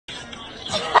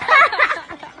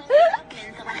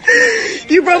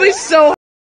You're probably so.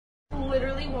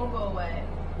 Literally won't go away.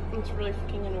 It's really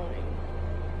freaking annoying.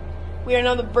 We are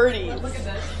now the birdies. Look at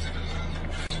this.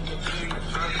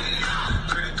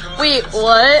 Wait,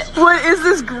 what? What is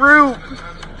this group?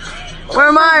 Where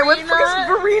am I? What the fuck is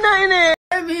Vereena in it?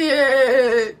 Let me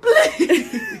in.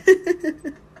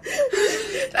 Please.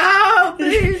 Oh,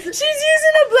 please. She's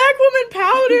using a black woman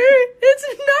powder. It's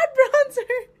not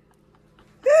bronzer.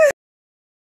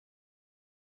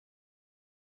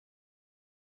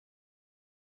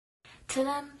 To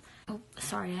them, oh,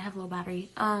 sorry, I have low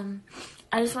battery. I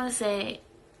just want to say,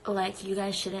 like, you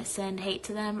guys shouldn't send hate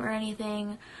to them or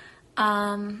anything.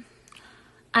 I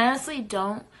honestly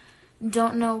don't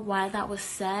know why that was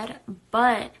said,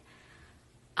 but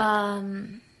I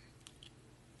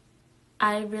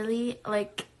really,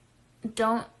 like,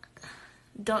 don't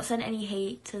send any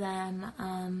hate to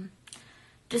them.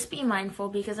 Just be mindful,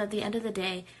 because at the end of the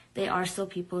day, they are still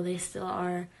people. They still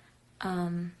are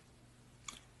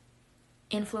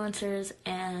influencers,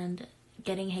 and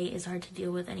getting hate is hard to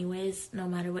deal with anyways, no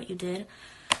matter what you did.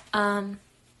 And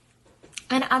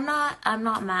I'm not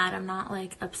mad. I'm not,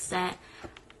 like, upset.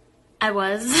 I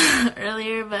was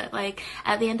earlier, but, like,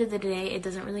 at the end of the day, it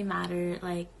doesn't really matter.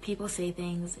 Like, people say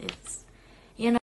things. It's